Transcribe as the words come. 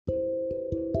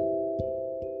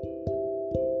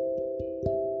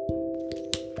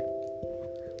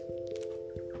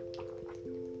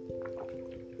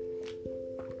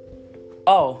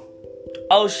Oh.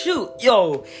 Oh, shoot.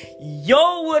 Yo,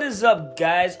 what is up,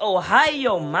 guys? Oh, hi,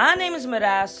 yo. My name is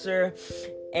Madasser,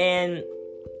 and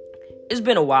it's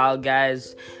been a while,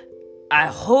 guys. I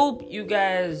hope you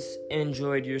guys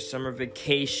enjoyed your summer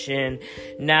vacation.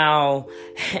 Now,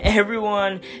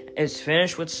 everyone is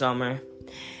finished with summer.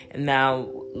 And now,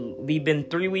 we've been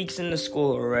 3 weeks into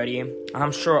school already.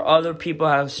 I'm sure other people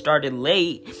have started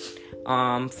late.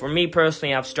 For me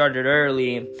personally, I've started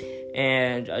early.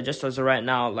 And just as of right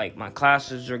now, like, my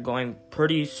classes are going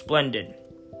pretty splendid.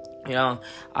 You know,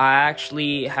 I'm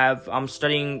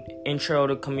studying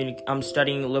I'm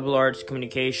studying liberal arts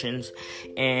communications,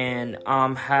 and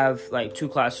have like 2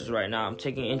 classes right now. I'm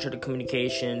taking intro to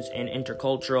communications and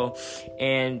intercultural,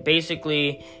 and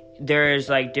basically there's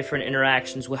like different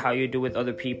interactions with how you do with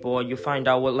other people, and you find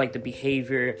out what like the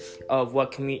behavior of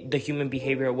the human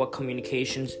behavior of what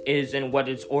communications is and what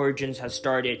its origins has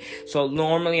started. So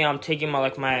normally I'm taking my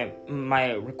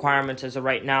requirements as of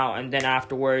right now, and then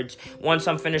afterwards, once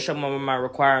I'm finished up with my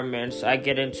requirements, I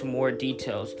get into more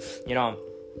details. You know,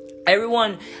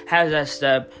 everyone has that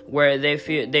step where they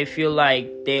feel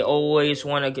like they always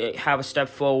want to have a step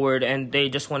forward, and they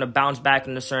just want to bounce back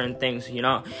into certain things, you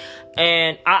know.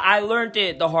 And I learned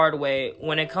it the hard way.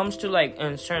 When it comes to like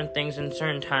in certain things in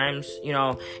certain times, you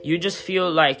know, you just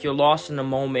feel like you're lost in the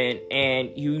moment,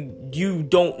 and you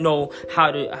don't know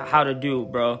how to do,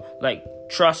 bro. Like,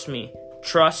 trust me.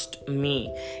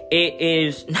 It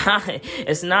is not.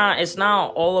 It's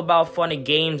not all about fun and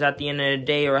games at the end of the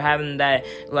day, or having that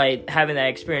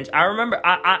experience. I remember.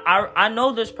 I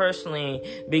know this personally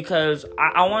because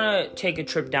I want to take a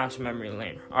trip down to memory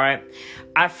lane. All right.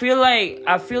 I feel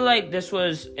like this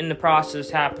was in the process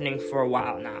happening for a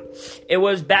while now. It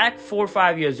was back 4 or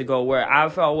 5 years ago where I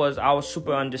was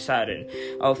super undecided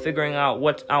of figuring out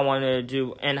what I wanted to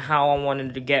do and how I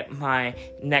wanted to get my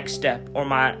next step, or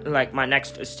my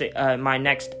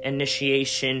next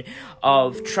initiation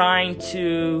of trying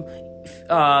to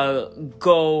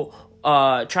go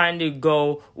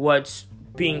what's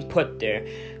being put there.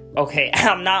 Okay,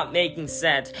 I'm not making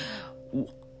sense.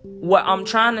 What I'm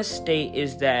trying to state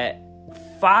is that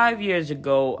 5 years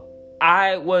ago,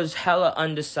 I was hella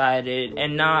undecided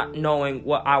and not knowing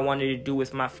what I wanted to do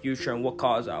with my future and what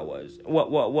cause I was,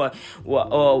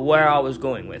 where I was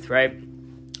going with, right?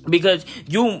 Because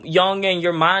you young and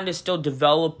your mind is still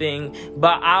developing,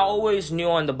 but I always knew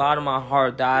on the bottom of my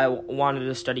heart that I wanted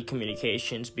to study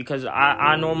communications, because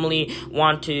I normally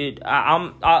wanted.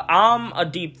 I'm a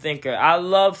deep thinker. I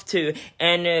love to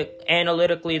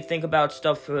analytically think about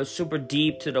stuff super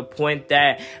deep, to the point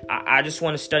that I just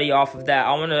want to study off of that.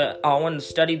 I want to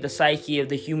study the psyche of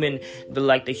the human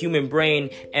brain,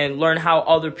 and learn how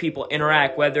other people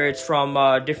interact, whether it's from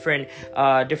different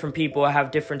people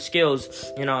have different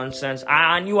skills, you know. In a sense,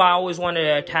 I knew I always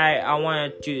wanted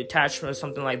to attach to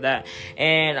something like that,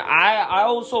 and I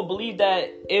also believe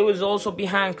that it was also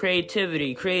behind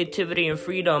creativity and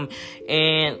freedom,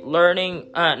 and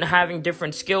learning and having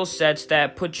different skill sets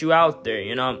that put you out there,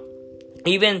 you know.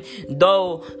 Even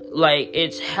though like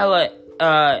it's hella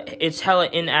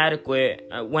inadequate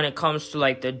when it comes to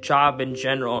like the job in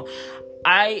general.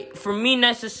 For me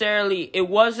necessarily, it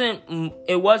wasn't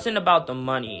about the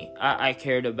money I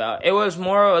cared about. It was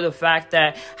more of the fact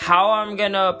that how I'm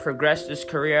gonna progress this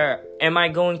career. Am I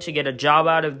going to get a job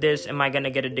out of this? Am I gonna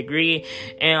get a degree?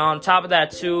 And on top of that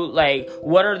too, like,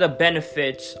 what are the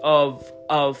benefits of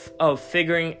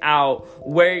figuring out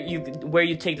where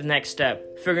you take the next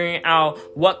step, figuring out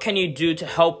what can you do to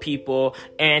help people,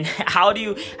 and how do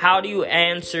you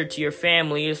answer to your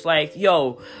family? It's like,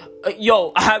 yo,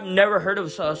 I've never heard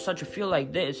of such a field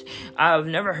like this. I've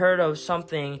never heard of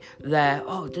something that,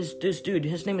 this dude,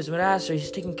 his name is Madasser,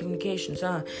 he's taking communications,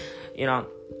 you know.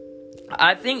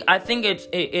 I think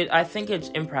it's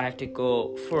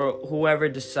impractical for whoever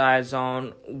decides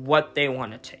on what they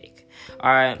want to take.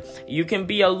 All right, you can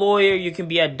be a lawyer, you can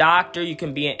be a doctor, you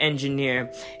can be an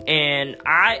engineer, and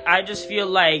I just feel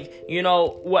like, you know,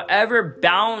 whatever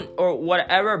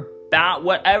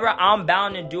I'm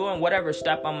bound to do and whatever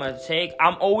step I'm going to take,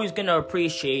 I'm always going to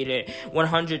appreciate it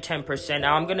 110%.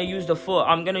 I'm going to use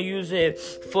it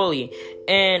fully.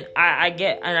 And I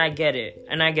get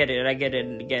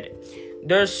it.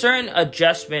 There's certain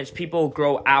adjustments people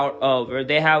grow out of, or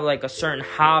they have like a certain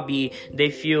hobby.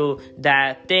 They feel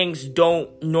that things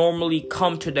don't normally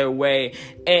come to their way.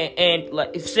 And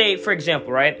like, say, for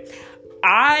example, right?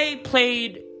 I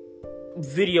played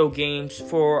video games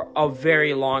for a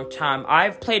very long time.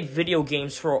 I've played video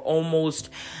games for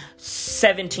almost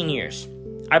 17 years.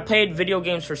 I played video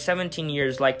games for 17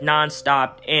 years, like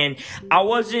nonstop, and I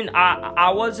wasn't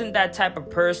that type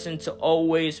of person to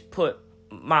always put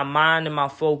my mind and my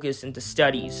focus into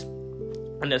studies,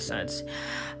 in a sense.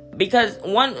 Because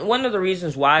one of the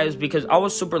reasons why is because I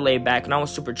was super laid back and I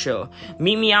was super chill.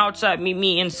 Meet me outside, meet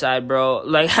me inside, bro.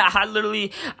 Like I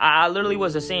literally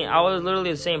was the same. I was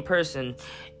literally the same person,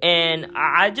 and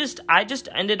I just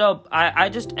ended up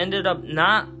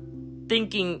not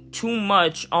thinking too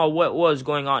much on what was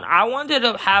going on. I wanted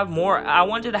to have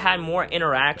more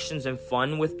interactions and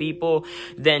fun with people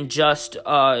than just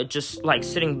like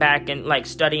sitting back and like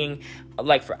studying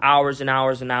like for hours and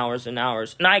hours and hours and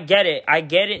hours. And I get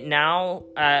it now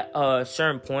at a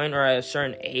certain point or at a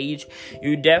certain age.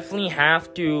 You definitely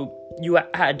have to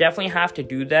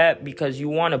do that because you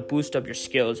want to boost up your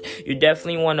skills. You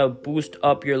definitely want to boost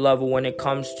up your level when it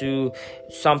comes to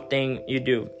something you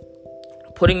do.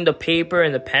 Putting the paper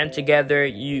and the pen together,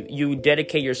 you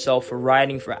dedicate yourself for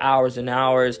writing for hours and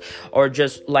hours, or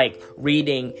just like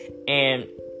reading, and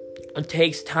it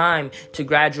takes time to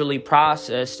gradually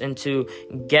process and to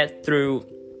get through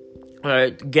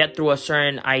a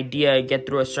certain idea, get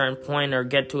through a certain point, or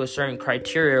get to a certain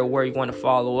criteria where you want to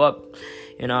follow up,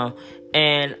 you know.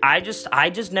 And I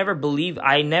never believed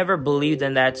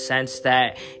in that sense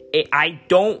that I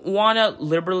don't want to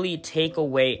liberally take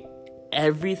away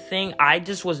everything. I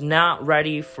just was not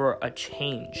ready for a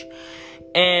change.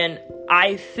 And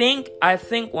I think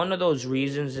one of those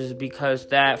reasons is because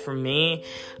that for me,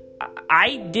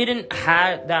 I didn't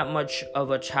have that much of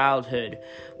a childhood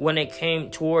when it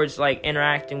came towards like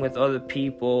interacting with other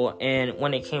people, and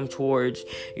when it came towards,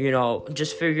 you know,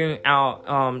 just figuring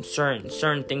out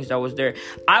certain things that was there.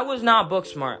 I was not book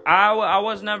smart. I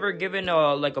was never given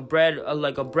I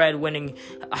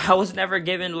was never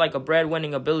given like a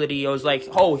breadwinning ability. I was like,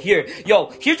 oh,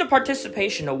 here's a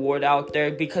participation award out there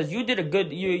because you did a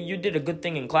good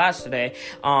thing in class today.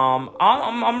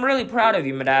 I'm really proud of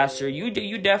you, Madasser.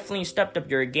 You definitely stepped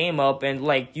up your game up, and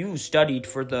like you studied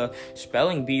for the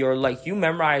spelling bee, or like you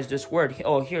memorized this word.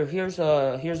 Oh, here's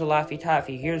a Laffy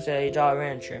Taffy. Here's a Jolly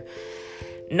Rancher.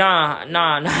 Nah.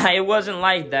 It wasn't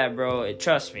like that, bro.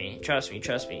 Trust me.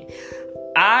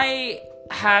 I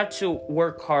had to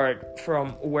work hard from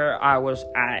where I was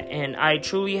at, and I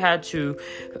truly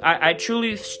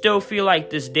still feel like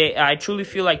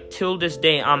till this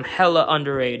day I'm hella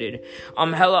underrated.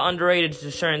 I'm hella underrated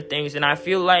to certain things, and I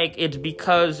feel like it's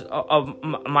because of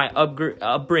my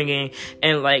upbringing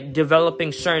and like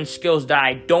developing certain skills that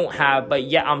I don't have, but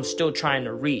yet I'm still trying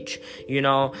to reach, you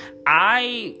know.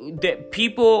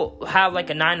 People have like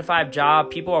a 9-to-5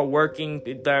 job. People are working.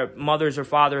 Their mothers or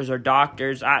fathers are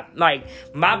doctors. My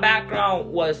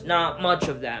background was not much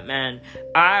of that, man.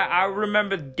 I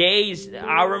remember days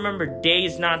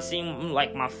not seeing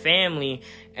like my family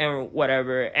and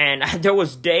whatever. And there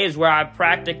was days where I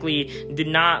practically did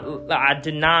not,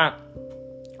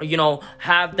 you know,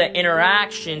 have the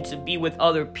interaction to be with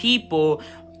other people.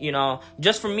 You know,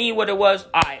 just for me, what it was,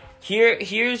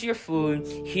 here's your food.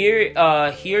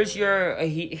 Here's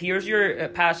your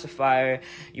pacifier.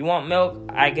 You want milk?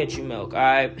 I get you milk.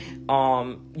 Alright.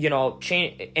 You know,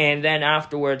 change, and then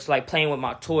afterwards, like playing with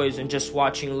my toys and just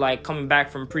watching, like coming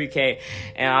back from pre-K,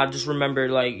 and I just remember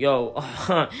like,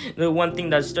 the one thing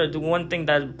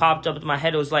that popped up in my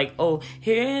head was like, oh,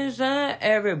 here's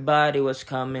everybody was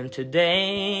coming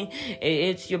today.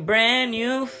 It's your brand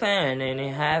new fan and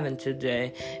it happened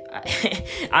today.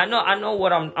 I know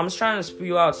what I'm trying to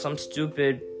spew out some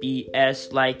stupid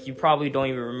BS like you probably don't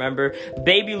even remember.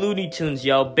 Baby Looney Tunes,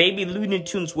 yo. Baby Looney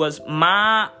Tunes was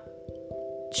my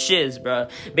shiz, bro.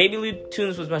 Baby Looney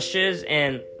Tunes was my shiz.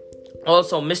 And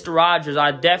also, Mr. Rogers.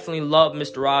 I definitely love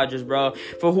Mr. Rogers, bro.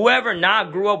 For whoever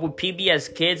not grew up with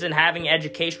PBS Kids and having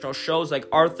educational shows like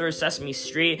Arthur, Sesame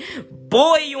Street,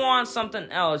 boy, you want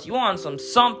something else. You want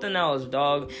something else,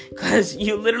 dog. Because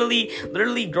you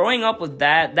literally growing up with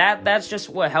that's just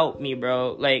what helped me,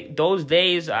 bro. Like, those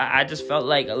days, I just felt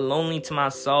like lonely to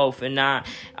myself and not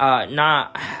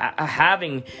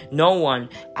having no one.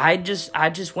 I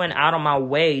just went out of my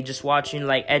way just watching,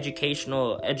 like,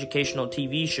 educational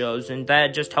TV shows. And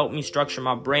that just helped me structure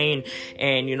my brain,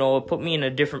 and you know, it put me in a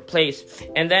different place.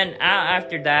 And then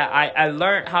after that, I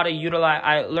learned how to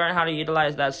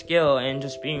utilize that skill and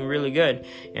just being really good,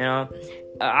 you know.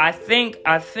 I think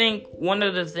one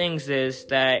of the things is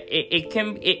that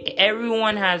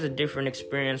everyone has a different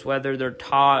experience, whether they're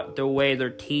taught, the way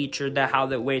they're teach, or how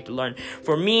they way to learn.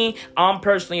 For me, I'm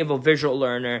personally a visual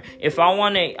learner. If I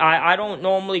want to, I don't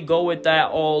normally go with that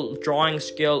all drawing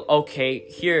skill. Okay,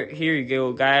 here you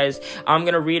go, guys. I'm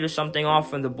gonna read something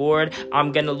off from the board.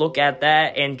 I'm gonna look at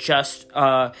that and just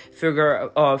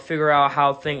figure out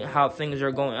how things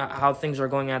are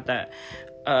going at that.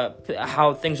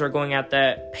 how things are going at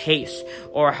that pace,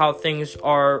 or how things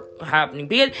are happening,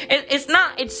 because it's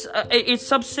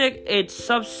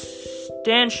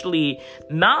substantially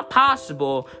not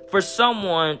possible for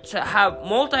someone to have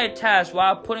multitask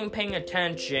while paying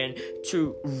attention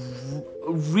to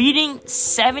reading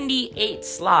 78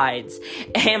 slides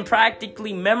and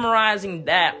practically memorizing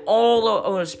that all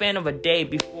over the span of a day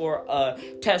before a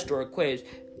test or a quiz.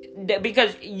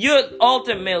 Because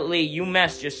you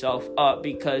messed yourself up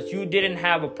because you didn't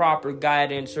have a proper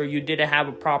guidance, or you didn't have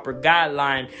a proper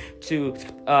guideline to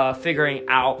figuring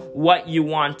out what you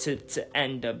wanted to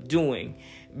end up doing,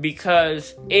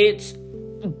 because it's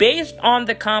based on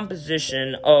the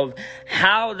composition of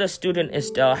how the student is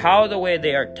taught, how the way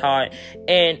they are taught,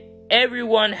 and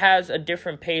everyone has a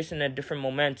different pace and a different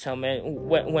momentum, and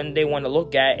when they want to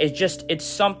look at it, it's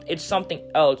something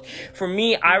else. For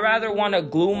me, I rather want to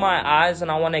glue my eyes, and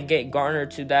I want to get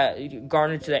garnered to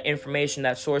that information,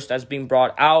 that source that's being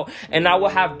brought out, and I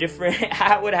would have different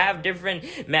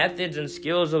methods and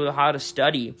skills of how to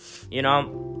study,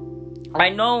 I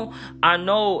know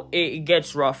it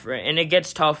gets rougher and it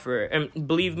gets tougher, and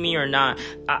believe me or not,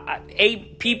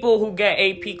 people who get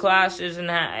AP classes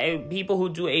and people who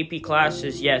do AP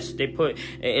classes, yes,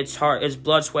 it's hard, it's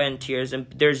blood, sweat, and tears, and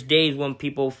there's days when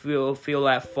people feel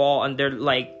at fault, and they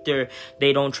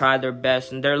don't try their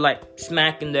best, and they're like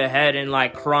smacking their head and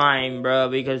like crying, bro,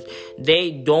 because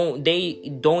they don't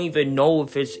even know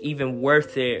if it's even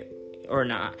worth it or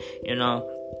not, And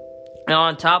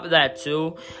on top of that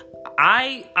too,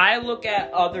 I look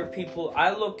at other people's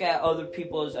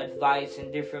advice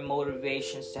and different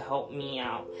motivations to help me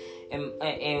out,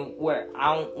 and where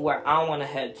I want to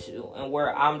head to, and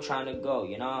where I'm trying to go.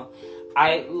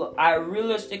 I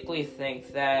realistically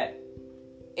think that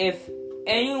if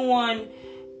anyone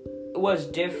was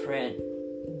different,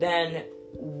 then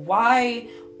why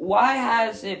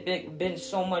has it been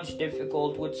so much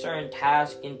difficult with certain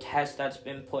tasks and tests that's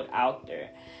been put out there?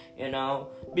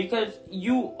 Because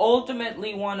you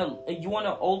ultimately want to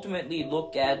ultimately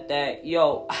look at that,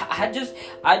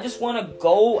 I just want to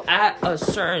go at a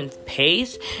certain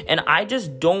pace, and I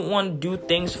just don't want to do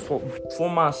things for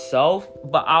myself,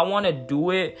 but I want to do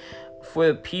it for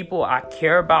the people I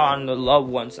care about and the loved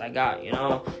ones I got,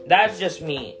 That's just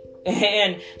me.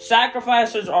 And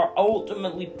sacrifices are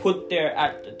ultimately put there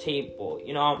at the table,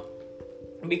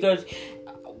 because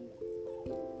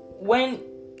when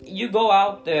you go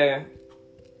out there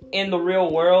in the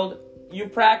real world, you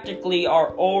practically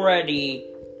are already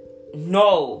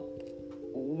know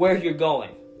where you're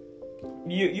going.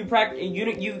 You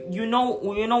know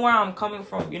where I'm coming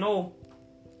from. You know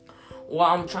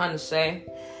what I'm trying to say.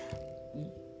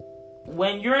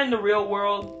 When you're in the real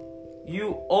world,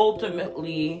 you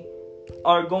ultimately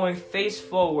are going face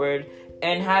forward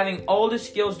and having all the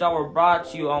skills that were brought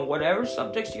to you on whatever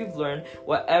subjects you've learned,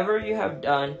 whatever you have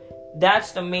done.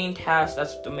 That's the main task.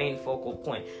 That's the main focal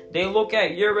point. They look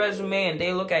at your resume and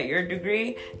they look at your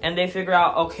degree and they figure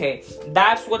out, okay,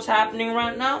 that's what's happening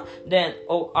right now. Then,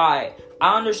 I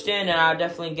understand and I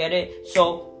definitely get it.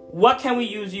 So what can we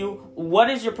use you? What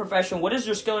is your profession? What is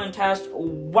your skill and task?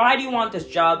 Why do you want this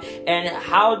job? And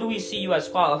how do we see you as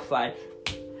qualified?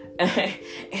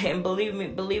 And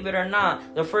believe it or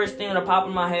not, the first thing that popped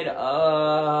in my head,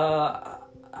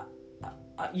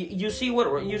 you see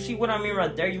what I mean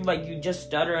right there? You just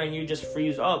stutter and you just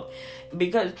freeze up,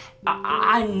 because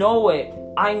I know it.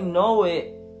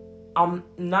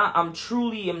 I'm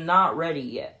truly not ready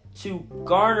yet to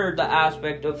garner the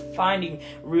aspect of finding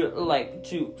real life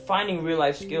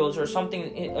skills or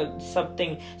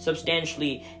something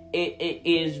substantially. It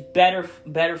is better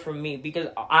for me, because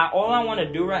all I want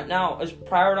to do right now is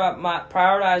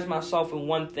prioritize myself in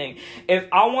one thing. If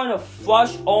I want to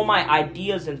flush all my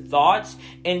ideas and thoughts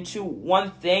into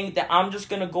one thing, then I'm just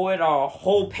gonna go at a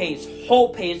whole pace, and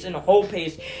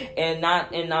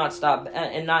not stop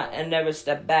and never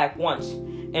step back once.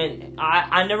 And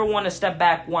I never want to step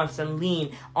back once and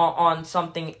lean on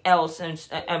something else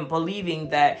and believing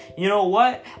that, you know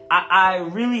what, I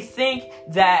really think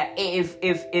that if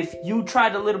you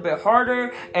tried a little bit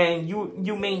harder and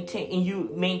you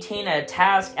maintain a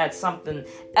task at something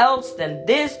else than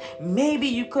this, maybe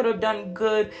you could have done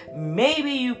good.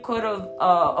 Maybe you could have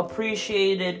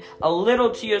appreciated a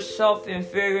little to yourself in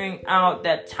figuring out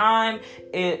that time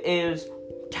is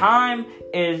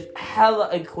hella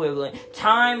equivalent.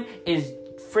 Time is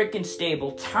freaking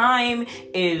stable. Time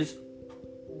is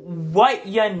what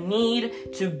you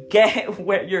need to get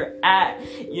where you're at,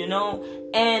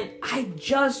 And I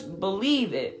just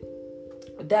believe it.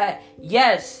 That,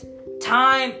 yes,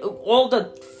 time, all the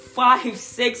 5,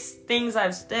 6 things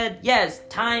I've said, yes,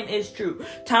 time is true.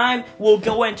 Time will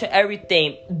go into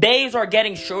everything. Days are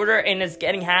getting shorter and it's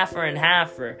getting halfer and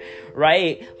halfer,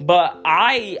 right? But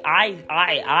I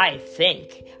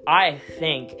think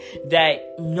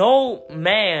that no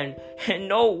man and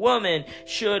no woman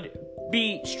should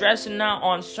be stressing out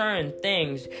on certain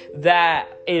things that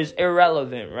is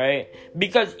irrelevant, right?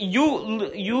 Because you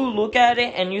look at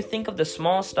it and you think of the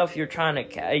small stuff you're trying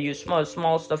to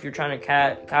small stuff you're trying to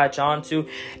catch on to.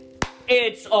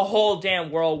 It's a whole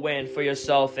damn whirlwind for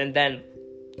yourself, and then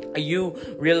you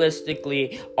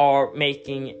realistically are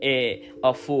making it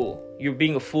a fool. You're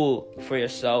being a fool for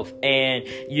yourself, and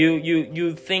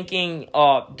you thinking,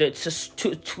 that's just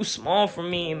too small for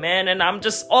me, man. And I'm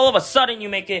just, all of a sudden you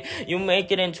make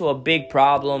it into a big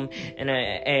problem,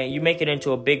 and you make it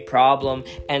into a big problem,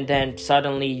 and then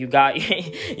suddenly you got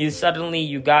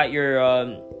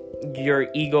your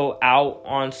ego out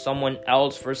on someone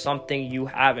else for something you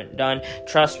haven't done.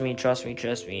 Trust me.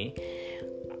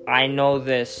 I know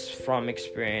this from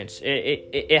experience.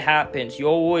 It happens. You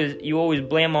always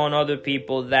blame on other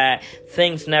people that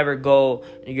things never go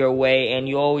your way, and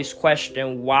you always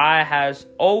question why has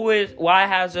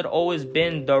it always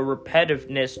been the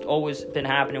repetitiveness always been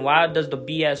happening? Why does the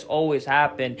BS always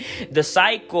happen? The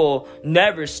cycle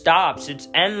never stops. It's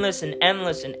endless and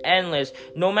endless and endless.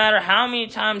 No matter how many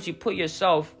times you put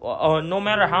yourself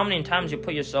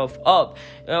up,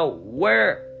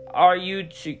 where are you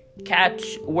going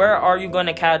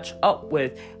to catch up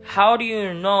with? How do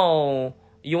you know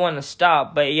you want to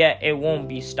stop, but yet it won't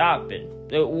be stopping?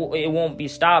 It won't be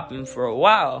stopping for a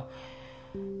while.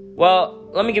 Well,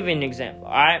 let me give you an example,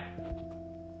 alright?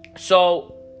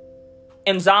 So,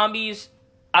 in zombies,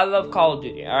 I love Call of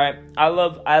Duty, alright? I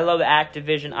love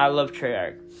Activision, I love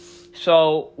Treyarch.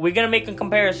 So, we're going to make a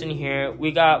comparison here.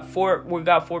 We got four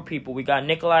people. We got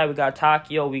Nikolai, we got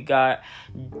Takio, we got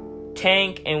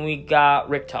Tank, and we got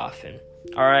Richtofen.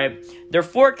 Alright, there are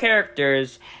 4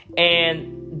 characters,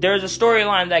 and there's a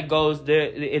storyline that goes there.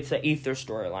 It's an Ether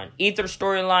storyline. Ether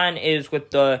storyline is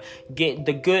with the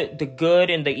good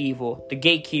and the evil, the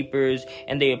gatekeepers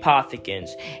and the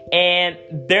apothecans, and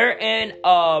they're in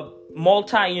a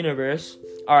multi-universe.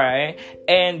 Alright,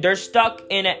 and they're stuck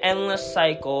in an endless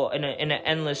cycle, in an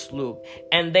endless loop,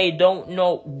 and they don't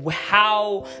know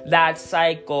how that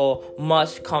cycle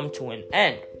must come to an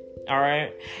end.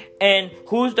 Alright, and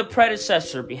who's the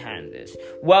predecessor behind this?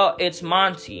 Well, it's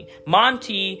Monty.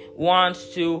 Monty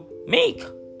wants to make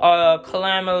a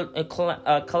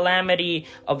calamity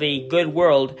of a good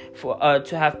world for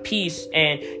to have peace,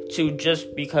 and to,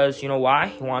 just because, you know why?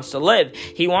 He wants to live,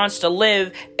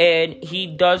 and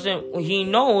he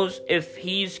knows if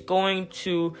he's going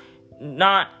to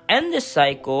not end this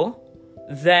cycle,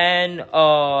 then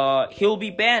he'll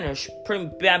be banished.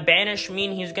 Banished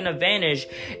mean he's gonna vanish,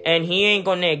 and he ain't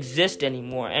gonna exist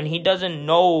anymore, and he doesn't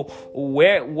know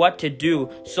what to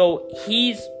do. So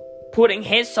he's putting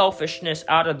his selfishness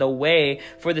out of the way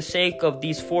for the sake of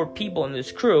these 4 people in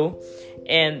this crew,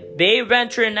 and they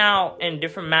venturing out in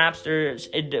different maps. They're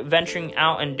venturing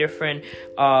out in different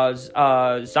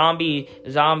zombie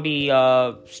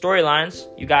storylines.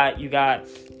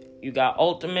 You got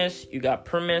Ultimus, you got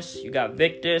Primus, you got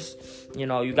Victus,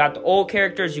 you got the old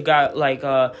characters, you got like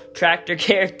tractor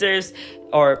characters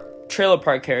or trailer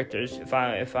park characters, if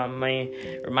I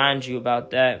may remind you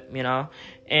about that,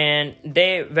 and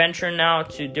they venture now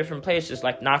to different places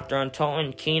like Nocturne,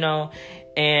 Toten, Kino,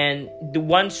 and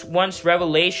once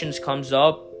Revelations comes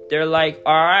up, they're like,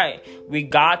 all right, we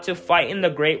got to fight in the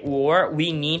Great War.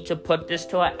 We need to put this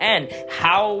to an end.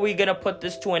 How are we gonna put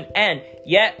this to an end?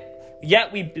 Yet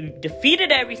we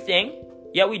defeated everything.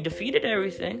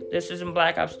 This isn't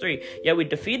Black Ops 3. Yeah, we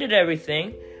defeated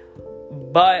everything.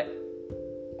 But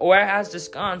where has this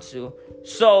gone to?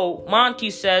 So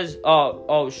Monty says,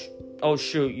 oh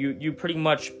shoot, you pretty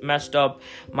much messed up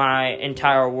my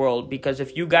entire world, because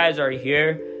if you guys are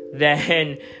here,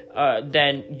 then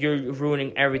you're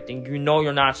ruining everything.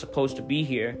 You're not supposed to be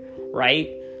here,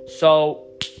 right? So,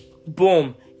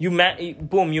 boom, you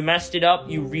messed it up.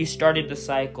 You restarted the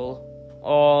cycle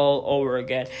all over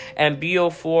again. And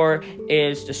BO4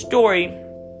 is the story,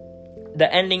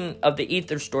 the ending of the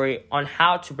Ether story on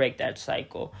how to break that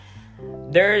cycle.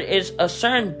 There is a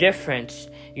certain difference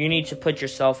you need to put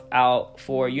yourself out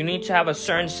for. You need to have a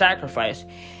certain sacrifice.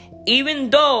 Even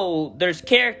though there's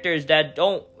characters that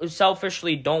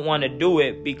selfishly don't want to do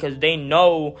it because they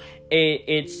know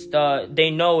they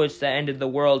know it's the end of the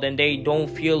world, and they don't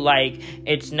feel like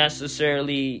it's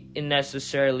necessarily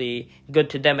good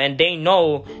to them, and they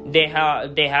know they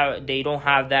don't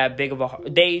have that big of a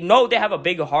heart. They know they have a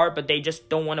big heart, but they just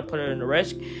don't want to put it in a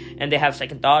risk, and they have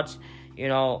second thoughts.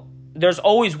 There's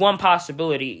always one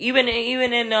possibility. Even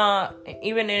in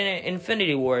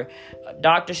Infinity War,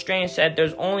 Doctor Strange said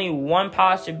there's only one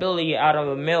possibility out of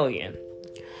a million.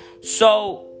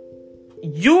 So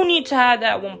you need to have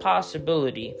that one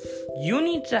possibility. You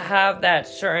need to have that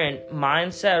certain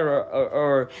mindset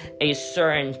or a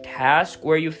certain task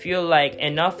where you feel like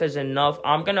enough is enough.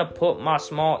 I'm gonna put my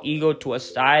small ego to a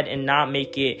side and not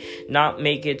make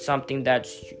it something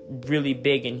that's really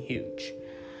big and huge.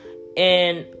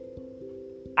 And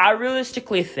I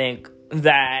realistically think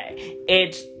that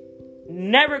it's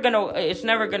never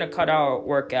gonna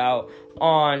work out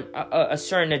on a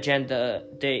certain agenda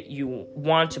that you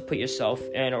want to put yourself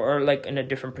in, or like in a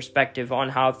different perspective on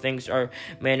how things are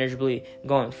manageably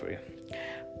going for you.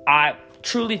 I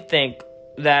truly think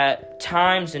that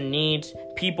times and needs,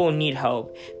 people need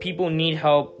help. People need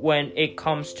help when it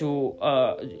comes to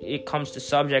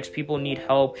subjects. People need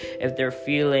help if they're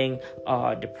feeling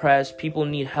depressed. People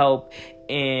need help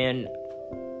in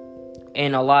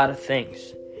a lot of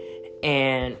things.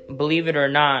 And believe it or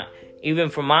not, even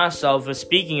for myself,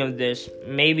 speaking of this,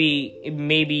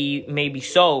 maybe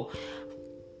so,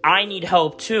 I need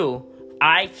help too.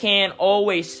 I can't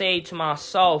always say to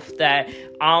myself that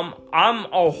I'm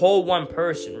a whole one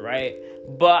person, right?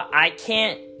 But I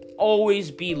can't always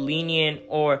be lenient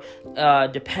or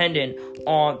dependent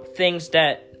on things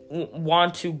that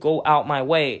want to go out my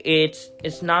way.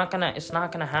 It's not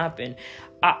gonna happen.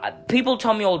 People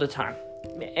tell me all the time,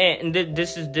 and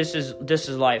this is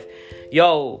life.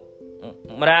 Yo,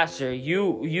 Madaster,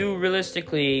 you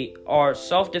realistically are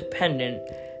self-dependent.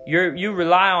 You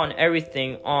rely on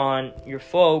everything, on your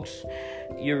folks,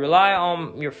 you rely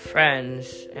on your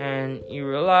friends, and you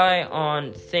rely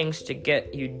on things to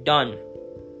get you done.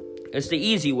 It's the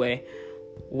easy way.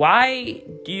 Why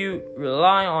do you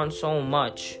rely on so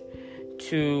much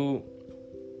to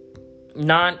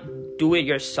not do it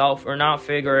yourself or not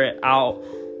figure it out?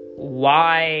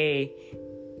 Why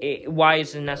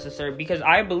is it necessary? Because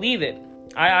I believe it.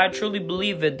 I truly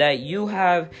believe it, that you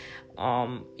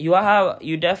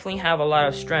definitely have a lot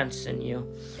of strengths in you.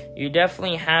 You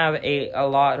definitely have a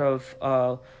lot of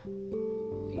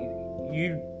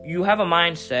you have a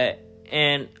mindset,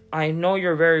 and I know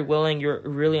you're very willing, you're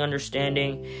really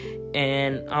understanding,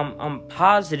 and I'm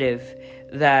positive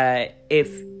that if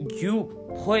you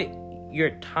put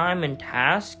your time and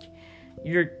task,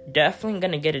 you're definitely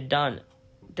gonna get it done.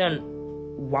 Then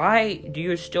why do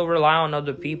you still rely on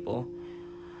other people?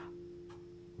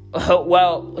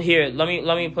 Well, here, let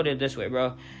me put it this way,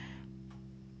 bro.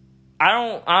 I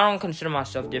don't consider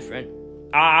myself different.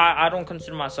 I don't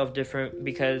consider myself different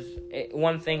because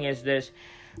one thing is this.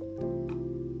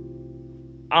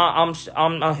 I'm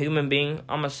a human being.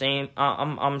 I'm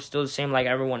still the same like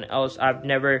everyone else. I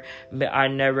never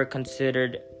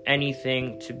considered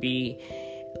anything to be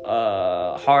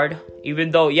hard,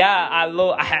 even though I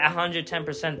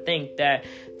 110% think that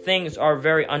things are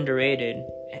very underrated.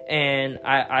 And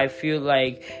I feel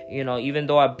like, even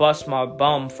though I bust my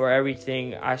bum for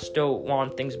everything, I still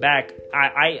want things back.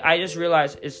 I just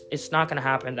realized it's not gonna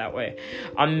happen that way.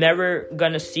 I'm never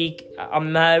gonna seek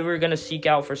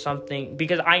out for something,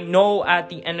 because I know at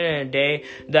the end of the day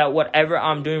that whatever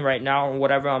I'm doing right now, or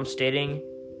whatever I'm stating,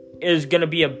 is gonna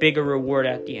be a bigger reward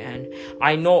at the end.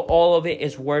 I know all of it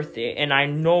is worth it, and I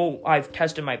know I've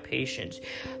tested my patience.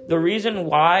 The reason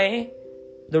why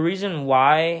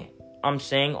I'm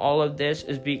saying all of this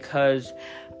is because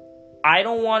I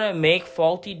don't want to make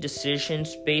faulty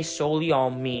decisions based solely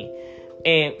on me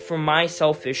and for my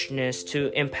selfishness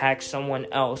to impact someone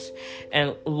else,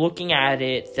 and looking at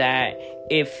it that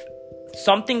if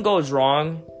something goes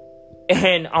wrong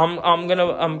and I'm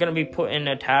gonna be put in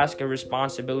a task, a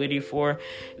responsibility for,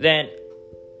 then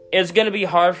it's gonna be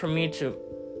hard for me to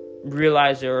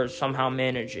realize it or somehow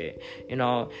manage it.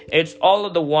 It's all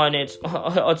of the one. It's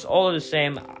all of the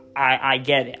same. I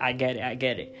get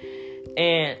it.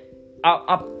 And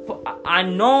I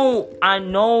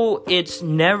know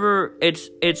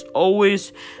it's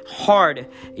always hard.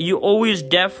 You always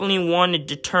definitely want to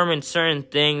determine certain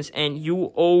things, and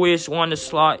you always want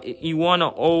to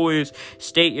always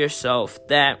state yourself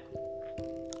that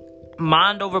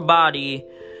mind over body,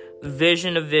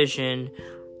 vision to vision,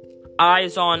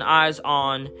 eyes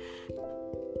on,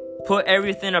 put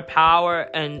everything to power,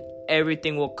 and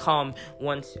everything will come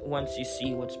once you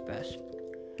see what's best.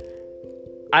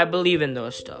 I believe in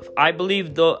those stuff. I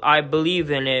believe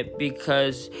in it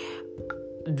because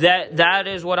that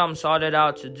is what I'm sorted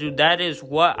out to do. That is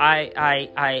what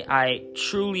I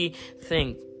truly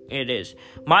think it is.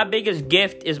 My biggest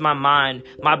gift is my mind.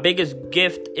 My biggest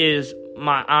gift is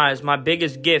my eyes. My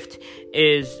biggest gift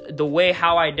is the way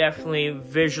how I definitely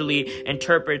visually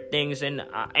interpret things, and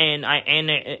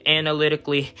I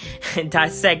analytically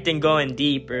dissect and going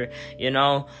deeper.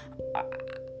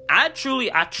 I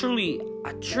truly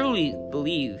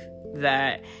believe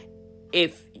that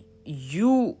if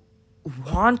you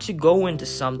want to go into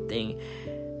something,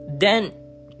 then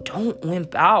don't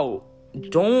wimp out.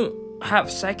 Don't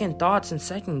have second thoughts and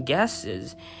second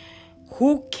guesses.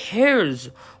 Who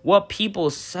cares what people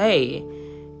say?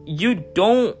 You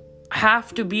don't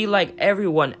have to be like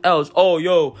everyone else. Oh,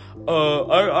 yo,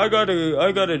 I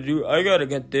gotta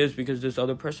get this because this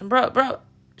other person, bro,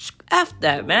 F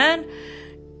that, man.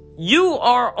 You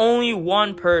are only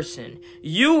one person.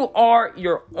 You are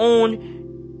your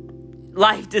own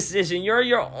life decision. You're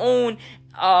your own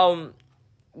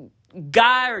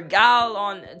guy or gal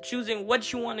on choosing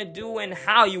what you want to do and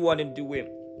how you want to do it.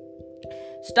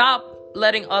 Stop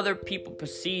letting other people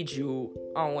precede you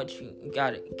on what you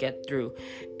gotta get through.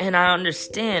 And I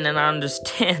understand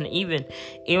even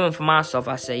for myself.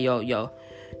 I say, yo,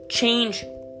 change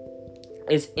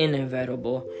is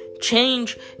inevitable.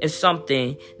 Change is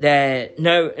something that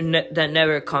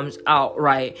never comes out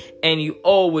right, and you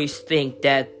always think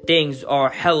that things are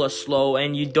hella slow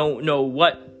and you don't know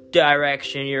what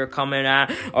direction you're coming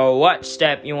at or what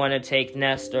step you want to take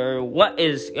next or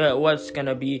what's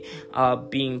gonna be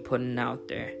being put out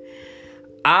there.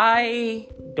 I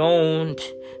don't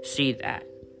see that.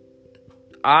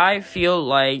 I feel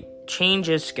like change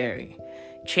is scary.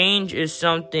 Change is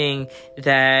something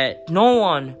that no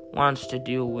one wants to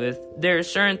deal with. There are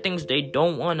certain things they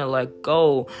don't want to let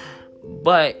go,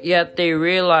 but yet they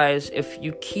realize if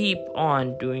you keep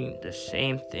on doing the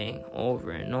same thing over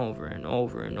and over and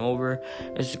over and over,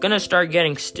 it's going to start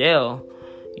getting stale.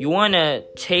 You want to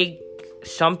take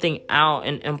something out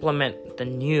and implement the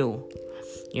new.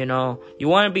 You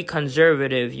want to be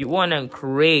conservative. You want to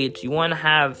create. You want to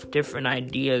have different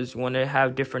ideas. You want to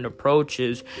have different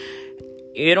approaches.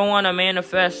 You don't want to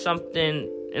manifest something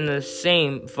in the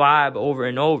same vibe over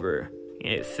and over.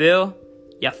 You feel?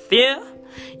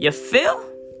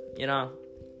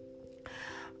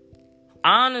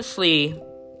 Honestly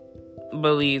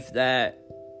believe that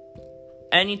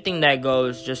anything that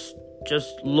goes, just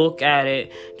look at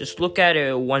it. Just look at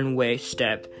it a one-way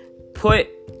step. Put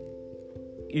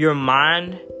your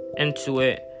mind into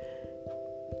it.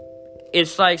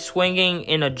 It's like swinging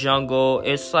in a jungle.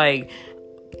 It's like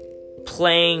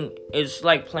playing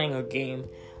a game.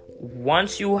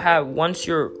 Once you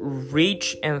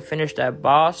reach and finish that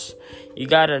boss, you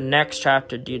got a next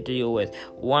chapter to deal with.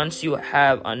 Once you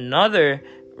have another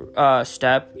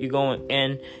step, you're going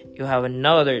in, you have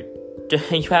another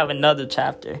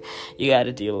chapter you got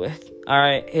to deal with. All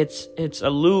right, it's a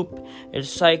loop, it's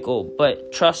a cycle,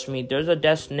 but trust me, there's a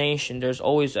destination. There's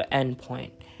always an end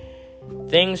point.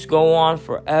 Things go on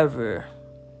forever.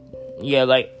 Yeah,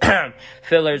 like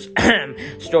fillers,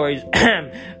 stories,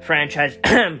 franchise,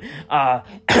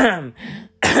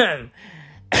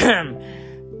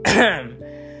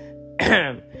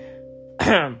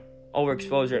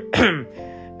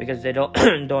 overexposure, because they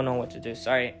don't know what to do.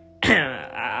 Sorry,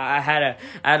 I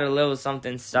had a little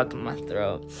something stuck in my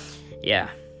throat. Yeah.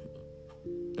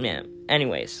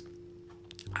 Anyways,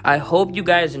 I hope you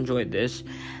guys enjoyed this,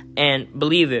 and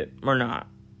believe it or not,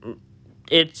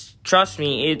 trust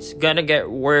me, it's gonna get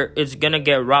it's gonna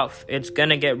get rough. It's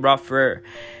gonna get rougher.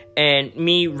 And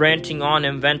me ranting on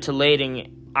and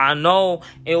ventilating, I know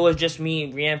it was just me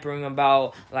yapping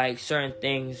about like certain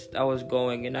things that was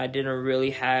going, and I didn't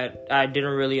really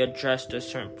address a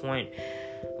certain point.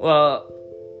 Well,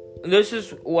 this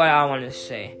is what I want to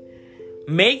say.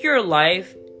 Make your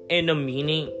life into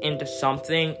meaning, into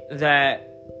something that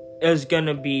is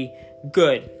gonna be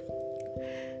good.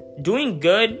 Doing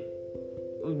good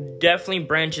definitely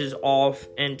branches off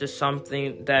into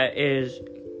something that is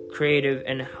creative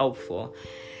and helpful.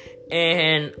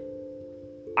 And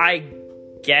I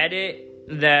get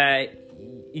it that,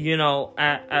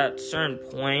 at certain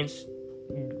points,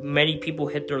 many people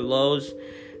hit their lows.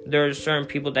 There are certain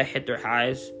people that hit their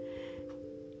highs.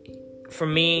 For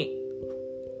me,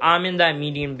 I'm in that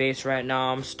medium base right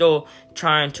now. I'm still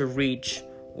trying to reach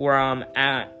where I'm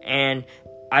at, and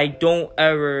I don't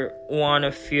ever want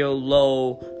to feel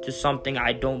low to something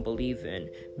I don't believe in.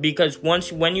 Because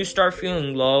when you start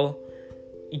feeling low,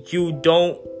 you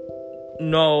don't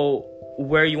know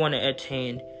where you want to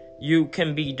attain. You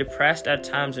can be depressed at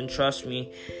times, and trust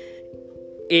me,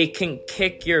 it can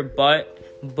kick your butt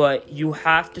but you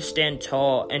have to stand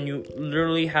tall, and you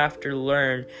literally have to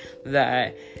learn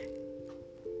that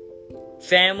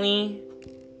family,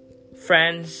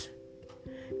 friends,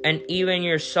 and even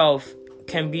yourself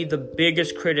can be the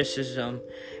biggest criticism.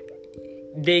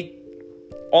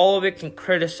 All of it can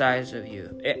criticize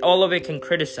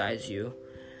you.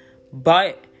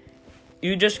 But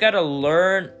you just gotta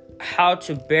learn how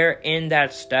to bear in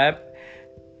that step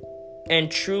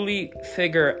and truly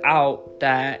figure out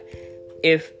that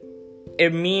if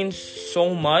it means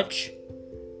so much,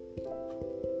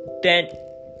 then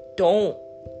don't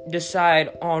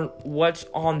decide on what's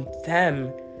on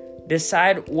them.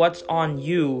 Decide what's on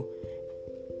you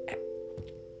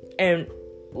and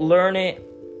learn it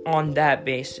on that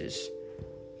basis.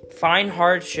 Find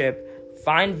hardship,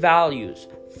 find values,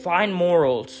 find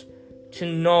morals to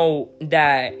know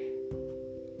that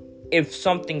if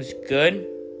something's good,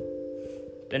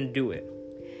 then do it.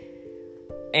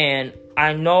 And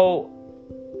I know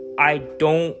I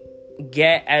don't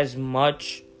get as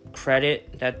much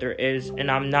credit that there is, and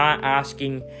I'm not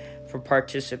asking for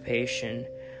participation.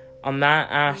 I'm not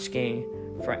asking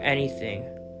for anything.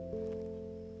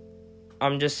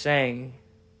 I'm just saying,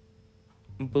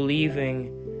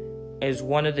 believing is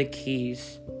one of the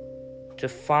keys to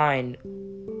find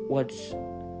what's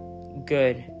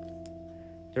good.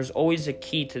 There's always a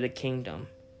key to the kingdom.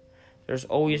 There's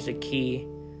always a key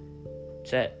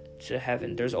to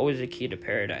heaven. There's always a key to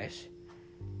paradise.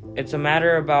 It's a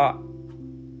matter about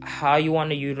how you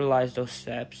want to utilize those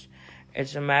steps.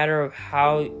 It's a matter of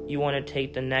how you want to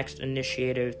take the next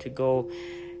initiative to go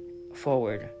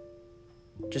forward.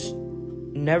 Just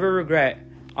never regret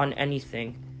on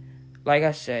anything. Like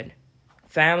I said,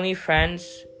 family,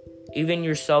 friends, even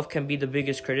yourself can be the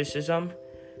biggest criticism.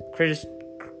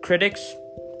 Critics.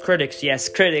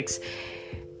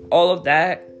 All of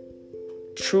that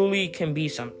truly can be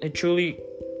it truly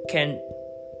can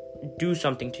do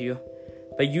something to you.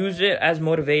 But use it as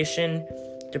motivation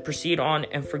to proceed on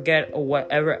and forget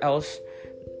whatever else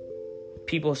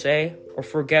people say, or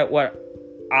forget what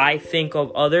I think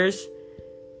of others,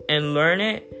 and learn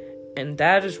it. And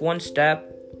that is one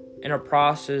step in a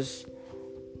process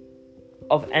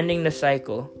of ending the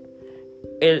cycle.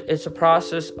 It's a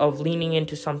process of leaning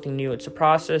into something new. It's a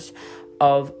process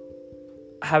of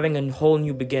having a whole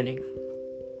new beginning.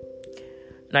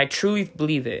 And I truly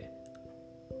believe it.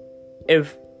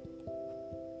 If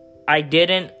I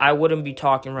didn't, I wouldn't be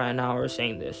talking right now or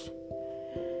saying this.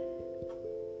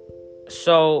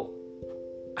 So,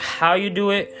 how you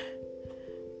do it,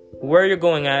 where you're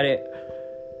going at it,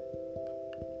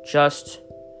 just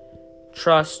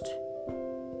trust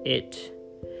it.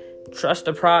 Trust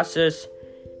the process.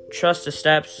 Trust the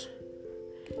steps.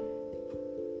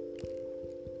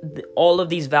 All of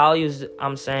these values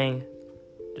I'm saying,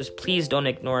 just please don't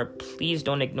ignore it. Please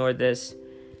don't ignore this,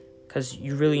 because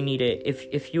you really need it.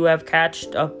 If you have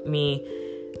catched up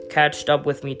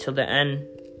with me till the end,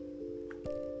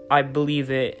 I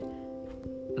believe it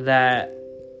that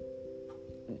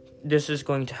this is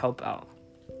going to help out.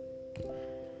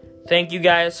 Thank you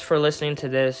guys for listening to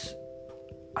this.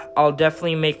 I'll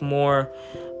definitely make more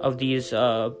of these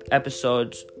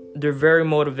episodes. They're very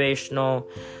motivational.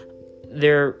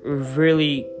 They're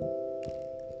really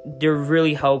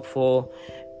helpful,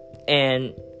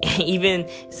 and even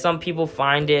some people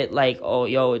find it like,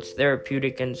 oh, it's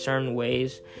therapeutic in certain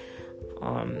ways.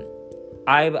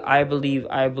 I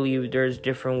believe there's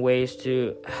different ways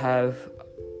to have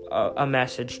a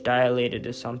message dilated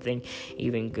to something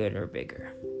even good or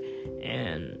bigger.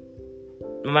 And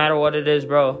no matter what it is,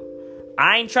 bro,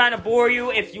 I ain't trying to bore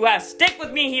you. If you have stick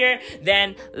with me here,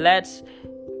 then let's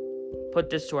put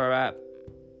this to a wrap.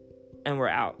 And we're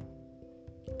out.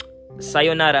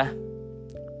 Sayonara.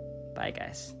 Bye,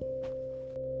 guys.